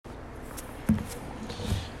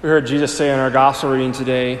We heard Jesus say in our gospel reading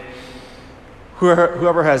today,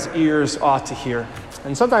 whoever has ears ought to hear.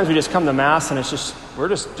 And sometimes we just come to Mass and we're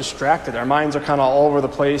just distracted. Our minds are kind of all over the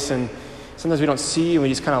place, and sometimes we don't see, and we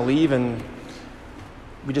just kind of leave and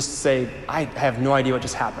we just say, I have no idea what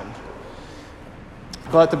just happened.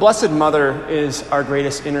 But the Blessed Mother is our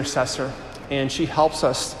greatest intercessor, and she helps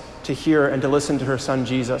us to hear and to listen to her Son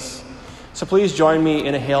Jesus. So please join me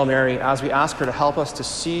in a Hail Mary as we ask her to help us to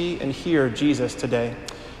see and hear Jesus today.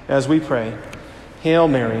 As we pray, Hail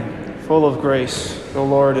Mary, full of grace, the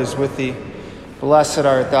Lord is with thee. Blessed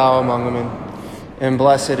art thou among women, and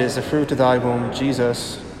blessed is the fruit of thy womb,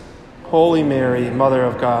 Jesus. Holy Mary, Mother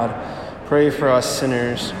of God, pray for us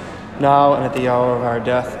sinners, now and at the hour of our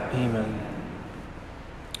death. Amen.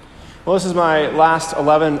 Well, this is my last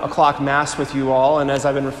 11 o'clock Mass with you all, and as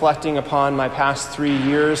I've been reflecting upon my past 3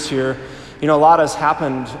 years here, a lot has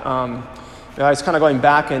happened. I was kind of going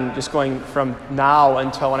back and just going from now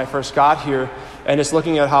until when I first got here, and just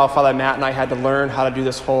looking at how Father Matt and I had to learn how to do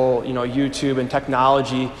this whole, YouTube and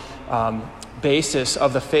technology basis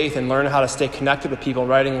of the faith, and learn how to stay connected with people,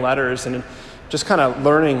 writing letters, and just kind of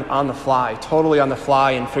learning on the fly, totally on the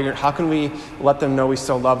fly, and figuring how can we let them know we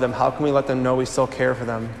still love them? How can we let them know we still care for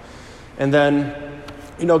them? And then,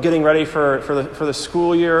 getting ready for the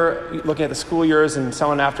school year, looking at the school years, and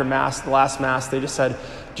someone after Mass, the last Mass, they just said,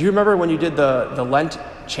 do you remember when you did the Lent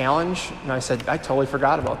challenge? And I said, I totally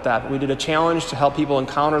forgot about that. We did a challenge to help people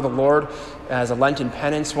encounter the Lord as a Lenten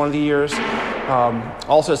penance one of the years.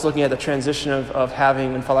 Also, it's looking at the transition of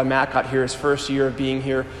having, when Father Matt got here, his first year of being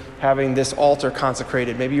here, having this altar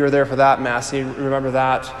consecrated. Maybe you were there for that Mass, and you remember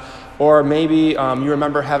that. Or maybe you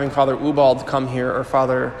remember having Father Ubald come here, or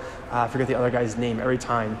Father, I forget the other guy's name every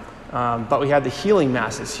time. But we had the healing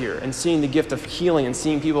Masses here, and seeing the gift of healing, and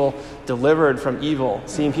seeing people delivered from evil,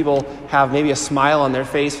 seeing people have maybe a smile on their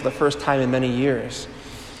face for the first time in many years.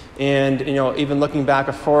 And, even looking back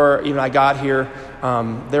before even I got here,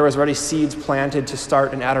 there was already seeds planted to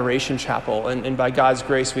start an adoration chapel. And by God's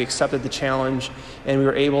grace, we accepted the challenge, and we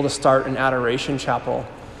were able to start an adoration chapel.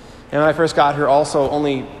 And when I first got here, also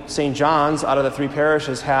only St. John's out of the 3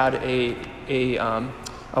 parishes had a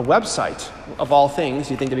website of all things.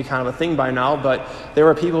 You'd think to be kind of a thing by now, but there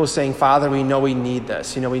were people who were saying, Father, we know we need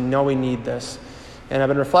this. We know we need this. And I've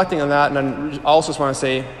been reflecting on that, and I also just want to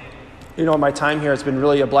say, in my time here, it's been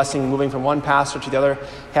really a blessing moving from one pastor to the other,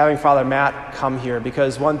 having Father Matt come here,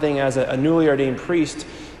 because one thing as a newly ordained priest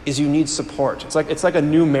is you need support. It's like a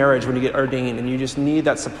new marriage when you get ordained, and you just need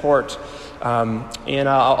that support. And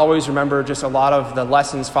I'll always remember just a lot of the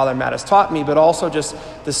lessons Father Matt has taught me, but also just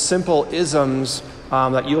the simple isms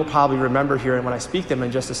that you'll probably remember hearing when I speak them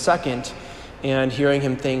in just a second, and hearing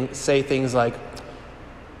him say things like,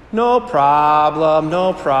 no problem,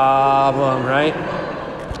 right?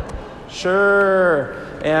 Sure.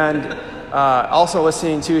 And also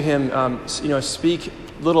listening to him, speak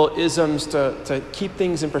little isms to keep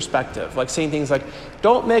things in perspective, like saying things like,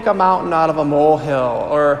 don't make a mountain out of a molehill,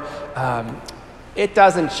 or it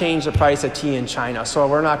doesn't change the price of tea in China, so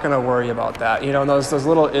we're not going to worry about that. Those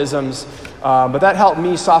little isms. But that helped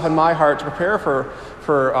me soften my heart to prepare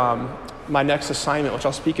for my next assignment, which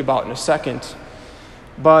I'll speak about in a second.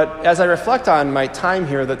 But as I reflect on my time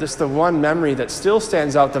here, that this the one memory that still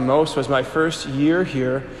stands out the most was my first year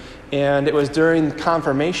here, and it was during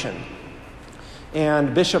confirmation.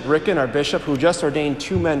 And Bishop Ricken, our bishop, who just ordained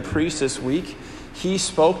 2 men priests this week, he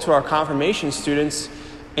spoke to our confirmation students,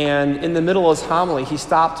 and in the middle of his homily, he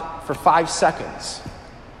stopped for 5 seconds.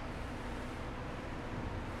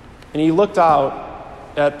 And he looked out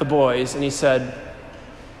at the boys, and he said,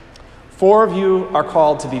 4 of you are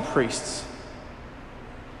called to be priests.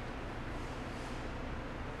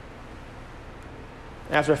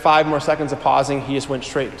 After 5 more seconds of pausing, he just went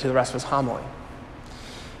straight to the rest of his homily.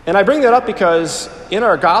 And I bring that up because in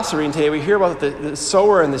our gospel reading today, we hear about the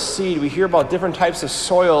sower and the seed. We hear about different types of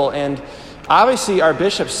soil, and obviously our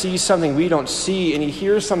bishop sees something we don't see, and he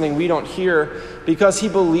hears something we don't hear, because he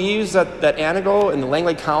believes that Antigo in the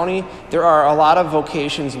Langley County, there are a lot of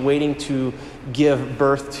vocations waiting to give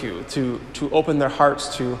birth to open their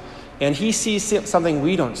hearts to, and he sees something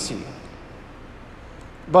we don't see.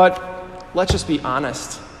 But let's just be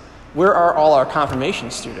honest. Where are all our confirmation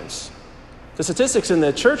students? The statistics in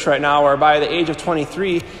the church right now are by the age of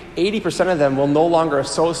 23, 80% of them will no longer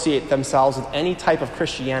associate themselves with any type of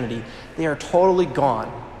Christianity. They are totally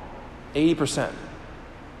gone. 80%.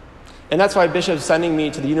 And that's why Bishop's sending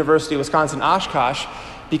me to the University of Wisconsin-Oshkosh,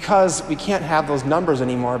 because we can't have those numbers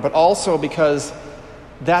anymore, but also because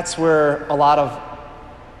that's where a lot of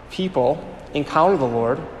people encounter the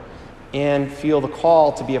Lord and feel the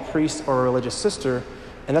call to be a priest or a religious sister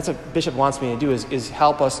And that's what Bishop wants me to do, is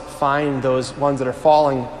help us find those ones that are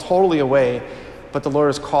falling totally away, but the Lord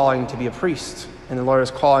is calling to be a priest, and the Lord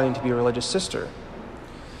is calling to be a religious sister.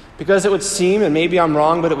 Because it would seem, and maybe I'm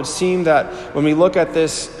wrong, but it would seem that when we look at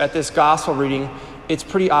this gospel reading, it's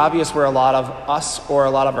pretty obvious where a lot of us or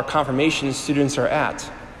a lot of our confirmation students are at.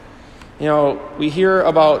 You know, we hear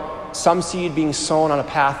about some seed being sown on a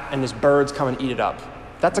path and just birds come and eat it up.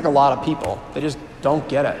 That's like a lot of people. They just don't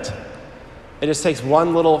get it. It just takes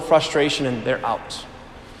one little frustration and they're out.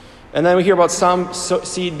 And then we hear about some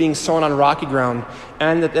seed being sown on rocky ground,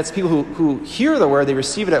 and that's people who hear the word, they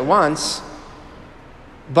receive it at once,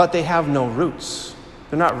 but they have no roots.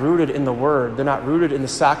 They're not rooted in the word. They're not rooted in the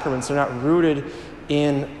sacraments. They're not rooted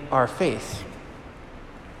in our faith.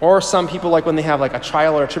 Or some people, like when they have like a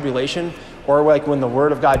trial or a tribulation, or like when the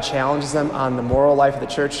word of God challenges them on the moral life of the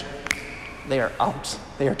church, they are out.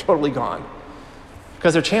 They are totally gone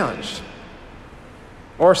because they're challenged.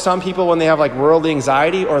 Or some people, when they have like worldly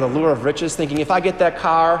anxiety or the lure of riches, thinking, if I get that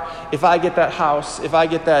car, if I get that house, if I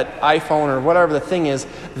get that iPhone or whatever the thing is,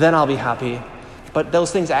 then I'll be happy. But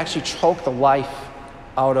those things actually choke the life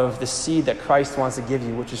out of the seed that Christ wants to give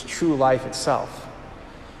you, which is true life itself.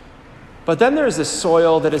 But then there's this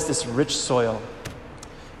soil that is this rich soil.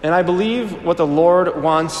 And I believe what the Lord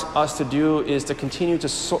wants us to do is to continue to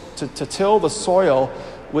till the soil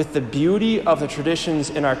with the beauty of the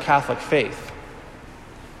traditions in our Catholic faith.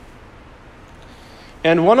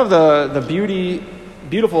 And one of the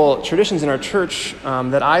beautiful traditions in our church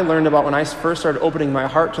that I learned about when I first started opening my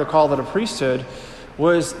heart to the call to the priesthood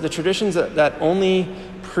was the traditions that only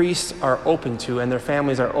priests are open to and their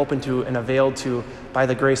families are open to and availed to by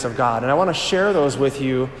the grace of God. And I want to share those with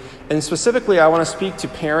you. And specifically, I want to speak to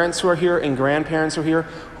parents who are here and grandparents who are here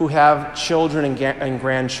who have children and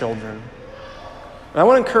grandchildren. And I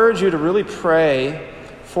want to encourage you to really pray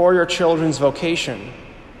for your children's vocation.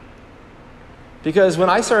 Because when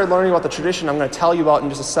I started learning about the tradition I'm going to tell you about in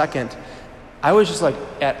just a second, I was just like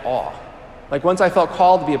at awe. Like once I felt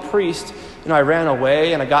called to be a priest, I ran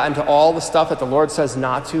away and I got into all the stuff that the Lord says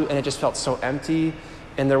not to, and it just felt so empty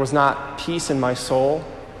and there was not peace in my soul.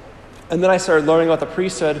 And then I started learning about the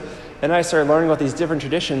priesthood and I started learning about these different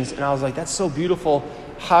traditions, and I was like, that's so beautiful.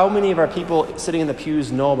 How many of our people sitting in the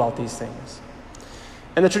pews know about these things?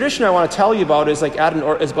 And the tradition I want to tell you about is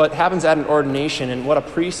what happens at an ordination and what a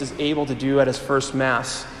priest is able to do at his first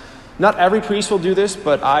Mass. Not every priest will do this,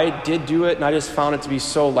 but I did do it, and I just found it to be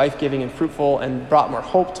so life-giving and fruitful and brought more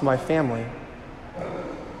hope to my family.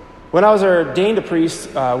 When I was ordained a priest,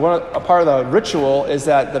 a part of the ritual is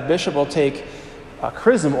that the bishop will take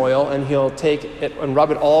chrism oil and he'll take it and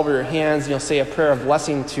rub it all over your hands, and he'll say a prayer of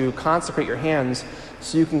blessing to consecrate your hands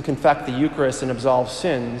so you can confect the Eucharist and absolve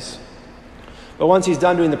sins. But once he's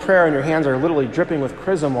done doing the prayer and your hands are literally dripping with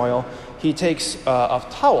chrism oil, he takes a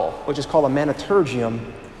towel, which is called a maniturgium.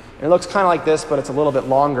 And it looks kind of like this, but it's a little bit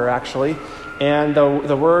longer actually. And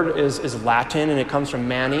the word is Latin, and it comes from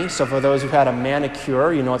mani. So for those who've had a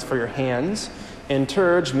manicure, you know it's for your hands. And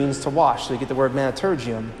turge means to wash, so you get the word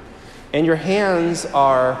maniturgium. And your hands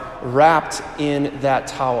are wrapped in that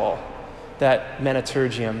towel, that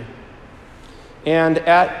maniturgium. And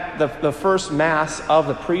at the first Mass of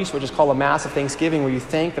the priest, which is called a Mass of Thanksgiving, where you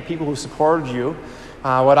thank the people who supported you,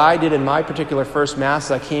 what I did in my particular first Mass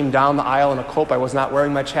is I came down the aisle in a cope. I was not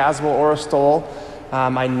wearing my chasuble or a stole.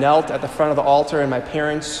 I knelt at the front of the altar, and my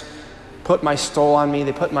parents put my stole on me,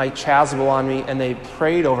 they put my chasuble on me, and they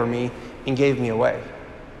prayed over me and gave me away.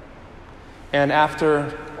 And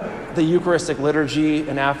after the Eucharistic liturgy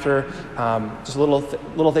and after just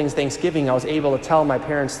little things, Thanksgiving, I was able to tell my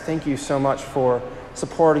parents, thank you so much for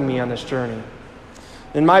supporting me on this journey.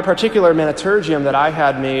 And my particular maniturgium that I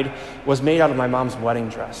had made was made out of my mom's wedding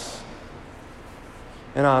dress.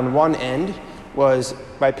 And on one end was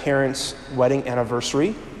my parents' wedding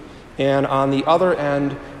anniversary, and on the other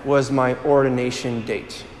end was my ordination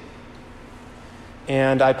date.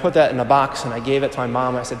 And I put that in a box and I gave it to my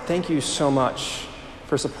mom. I said, thank you so much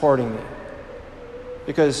for supporting me.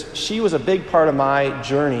 Because she was a big part of my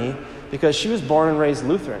journey, because she was born and raised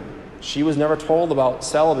Lutheran. She was never told about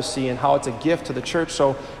celibacy and how it's a gift to the church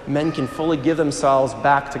so men can fully give themselves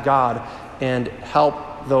back to God and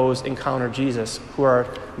help those encounter Jesus who are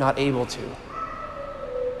not able to.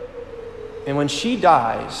 And when she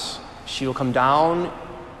dies, she will come down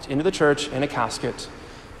into the church in a casket,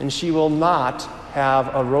 and she will not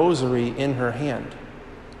have a rosary in her hand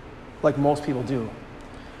like most people do.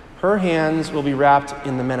 Her hands will be wrapped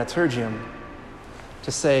in the maniturgium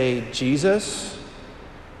to say, Jesus,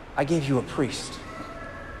 I gave you a priest.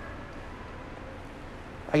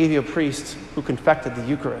 I gave you a priest who confected the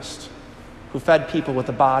Eucharist, who fed people with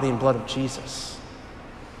the body and blood of Jesus.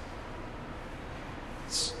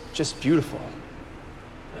 just beautiful.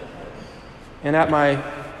 And at my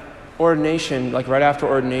ordination, like right after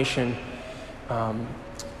ordination, I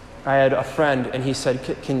had a friend, and he said,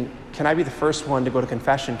 can I be the first one to go to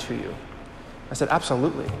confession to you? I said,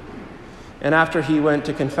 absolutely. And after he went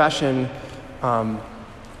to confession,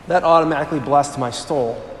 that automatically blessed my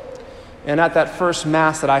stole. And at that first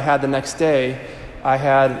Mass that I had the next day, I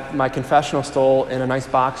had my confessional stole in a nice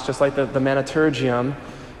box, just like the Maniturgium,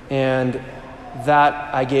 and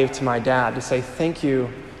that I gave to my dad to say thank you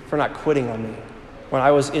for not quitting on me. When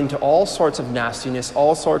I was into all sorts of nastiness,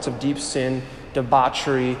 all sorts of deep sin,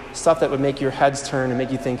 debauchery, stuff that would make your heads turn and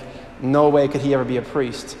make you think, no way could he ever be a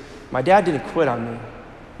priest. My dad didn't quit on me,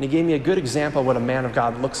 and he gave me a good example of what a man of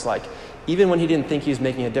God looks like, even when he didn't think he was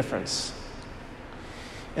making a difference.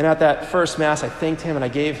 And at that first Mass, I thanked him, and I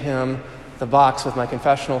gave him the box with my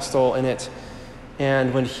confessional stole in it.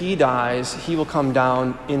 And when he dies, he will come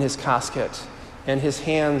down in his casket, and his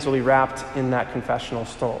hands will be wrapped in that confessional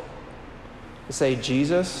stole. To say,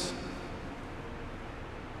 Jesus,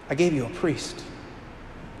 I gave you a priest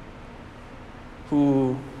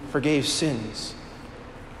who forgave sins,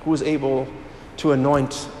 who was able to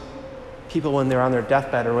anoint people when they're on their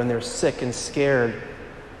deathbed or when they're sick and scared.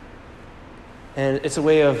 And it's a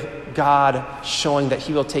way of God showing that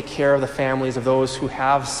he will take care of the families of those who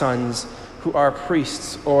have sons who are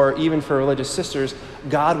priests, or even for religious sisters,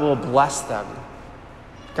 God will bless them.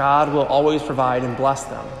 God will always provide and bless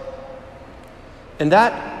them. And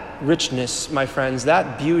that richness, my friends,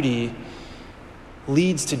 that beauty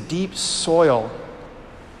leads to deep soil,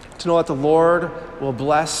 to know that the Lord will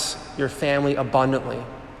bless your family abundantly.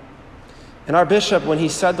 And our bishop, when he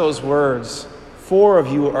said those words, 4 of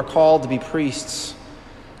you are called to be priests,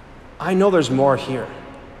 I know there's more here.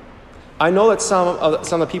 I know that some of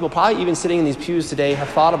the people, probably even sitting in these pews today, have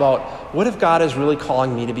thought about, what if God is really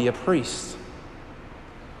calling me to be a priest?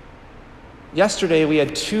 Yesterday, we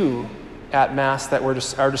had 2 at Mass that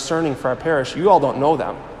are discerning for our parish. You all don't know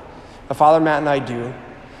them. But Father Matt and I do.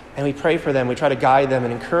 And we pray for them. We try to guide them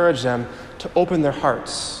and encourage them to open their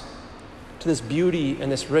hearts to this beauty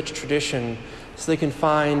and this rich tradition so they can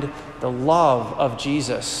find the love of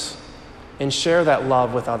Jesus and share that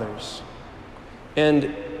love with others.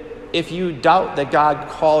 And if you doubt that God can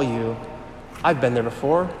call you, I've been there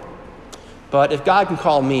before. But if God can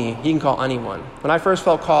call me, he can call anyone. When I first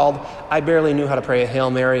felt called, I barely knew how to pray a Hail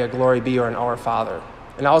Mary, a Glory Be, or an Our Father.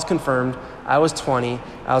 And I was confirmed. I was 20.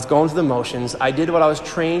 I was going through the motions. I did what I was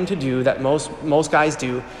trained to do, that most guys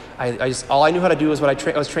do. All I knew how to do was what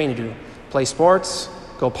I was trained to do. Play sports,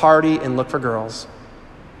 go party, and look for girls.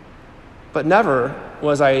 But never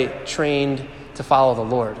was I trained to follow the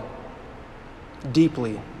Lord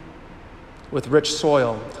deeply, with rich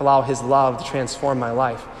soil, to allow his love to transform my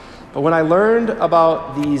life. But when I learned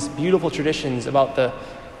about these beautiful traditions, about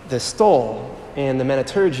the stole and the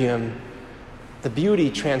Maniturgium, the beauty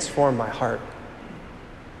transformed my heart.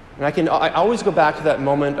 And I always go back to that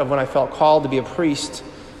moment of when I felt called to be a priest,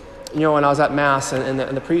 when I was at Mass and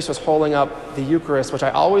the priest was holding up the Eucharist, which I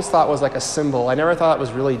always thought was like a symbol. I never thought it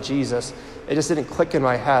was really Jesus. It just didn't click in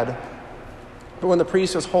my head. But when the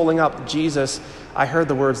priest was holding up Jesus, I heard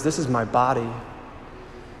the words, "This is my body."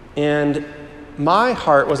 And my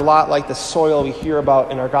heart was a lot like the soil we hear about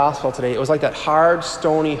in our gospel today. It was like that hard,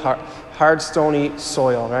 stony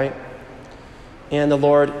soil, right? And the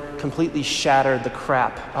Lord completely shattered the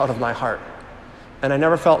crap out of my heart. And I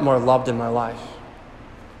never felt more loved in my life.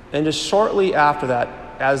 And just shortly after that,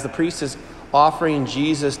 as the priest is offering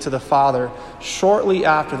Jesus to the Father, shortly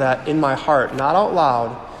after that, in my heart, not out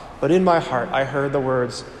loud, but in my heart, I heard the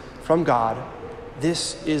words from God,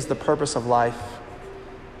 "This is the purpose of life,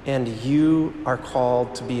 and you are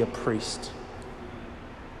called to be a priest."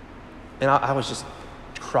 And I was just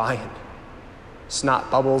crying,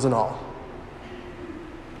 snot bubbles and all.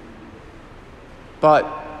 But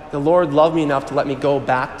the Lord loved me enough to let me go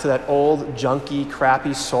back to that old, junky,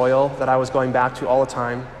 crappy soil that I was going back to all the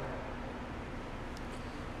time.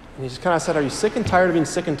 And he just kind of said, "Are you sick and tired of being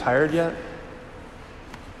sick and tired yet?"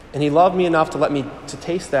 And he loved me enough to let me to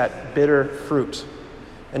taste that bitter fruit.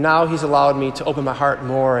 And now he's allowed me to open my heart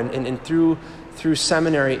more. And through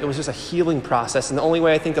seminary, it was just a healing process. And the only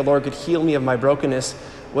way I think the Lord could heal me of my brokenness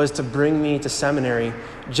was to bring me to seminary,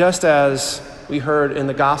 just as we heard in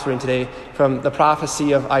the gospel reading today from the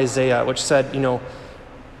prophecy of Isaiah, which said,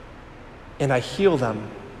 "And I heal them."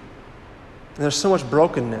 And there's so much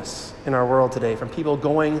brokenness in our world today, from people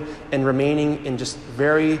going and remaining in just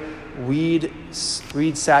very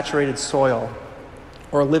weed-saturated soil,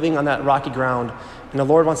 or living on that rocky ground. And the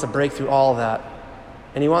Lord wants to break through all of that.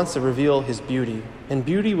 And he wants to reveal his beauty. And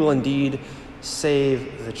beauty will indeed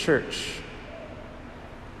save the church.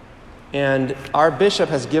 And our bishop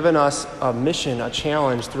has given us a mission, a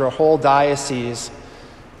challenge through a whole diocese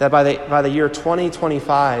that by the year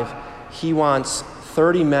 2025, he wants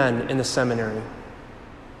 30 men in the seminary.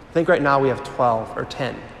 I think right now we have 12 or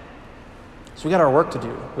 10. So we got our work to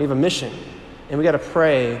do. We have a mission, and we got to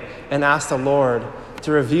pray and ask the Lord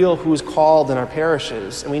to reveal who's called in our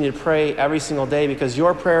parishes. And we need to pray every single day, because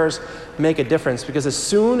your prayers make a difference. Because as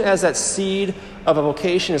soon as that seed of a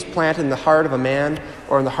vocation is planted in the heart of a man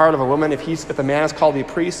or in the heart of a woman, if the man is called to be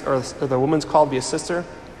a priest or the woman's called to be a sister,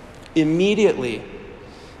 immediately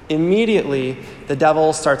the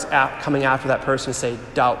devil starts coming after that person to say,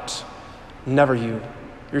 doubt, never you.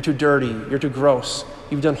 You're too dirty. You're too gross.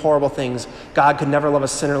 You've done horrible things. God could never love a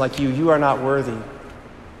sinner like you. You are not worthy.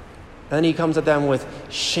 And then he comes at them with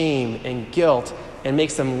shame and guilt and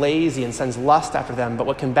makes them lazy and sends lust after them. But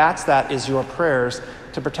what combats that is your prayers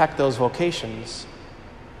to protect those vocations.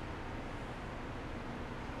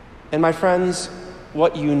 And my friends,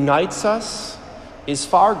 what unites us is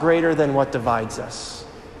far greater than what divides us.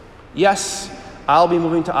 Yes, I'll be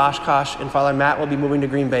moving to Oshkosh and Father Matt will be moving to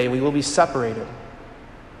Green Bay. We will be separated.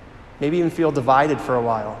 Maybe even feel divided for a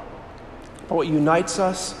while. But what unites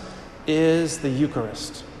us is the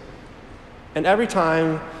Eucharist. And every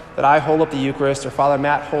time that I hold up the Eucharist or Father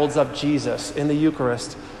Matt holds up Jesus in the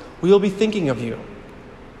Eucharist, we will be thinking of you.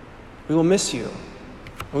 We will miss you.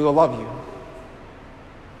 We will love you.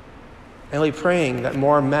 And we'll be praying that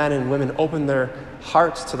more men and women open their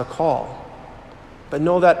hearts to the call. But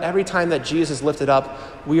know that every time that Jesus is lifted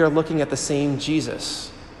up, we are looking at the same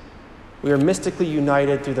Jesus. We are mystically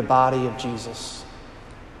united through the body of Jesus.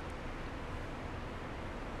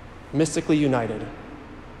 Mystically united.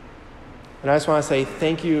 And I just want to say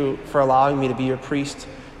thank you for allowing me to be your priest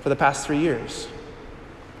for the past 3 years.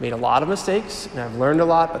 I made a lot of mistakes, and I've learned a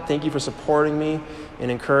lot, but thank you for supporting me and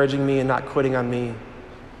encouraging me and not quitting on me.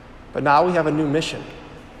 But now we have a new mission.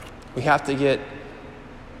 We have to get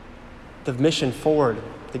the mission forward,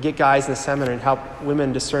 to get guys in the seminary and help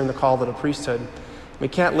women discern the call to the priesthood. We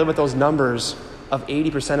can't live with those numbers of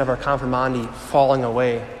 80% of our confirmandi falling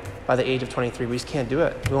away by the age of 23. We just can't do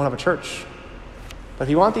it. We won't have a church. But if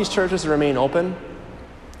you want these churches to remain open,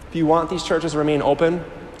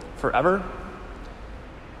 forever,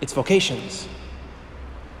 it's vocations.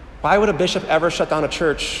 Why would a bishop ever shut down a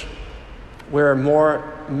church where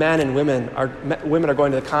more men and women are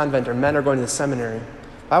going to the convent or men are going to the seminary?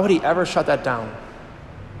 Why would he ever shut that down?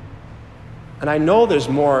 And I know there's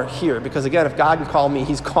more here, because again, if God can call me,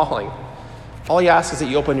 he's calling. All he asks is that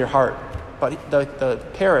you open your heart. But the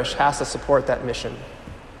parish has to support that mission.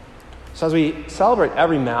 So as we celebrate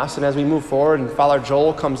every Mass and as we move forward and Father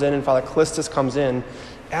Joel comes in and Father Callistus comes in,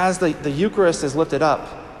 as the Eucharist is lifted up,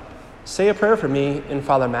 say a prayer for me and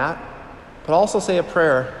Father Matt, but also say a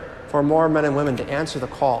prayer for more men and women to answer the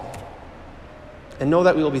call. And know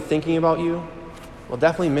that we will be thinking about you. We'll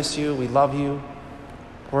definitely miss you. We love you.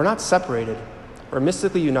 But we're not separated. We're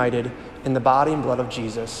mystically united in the body and blood of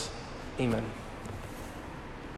Jesus. Amen.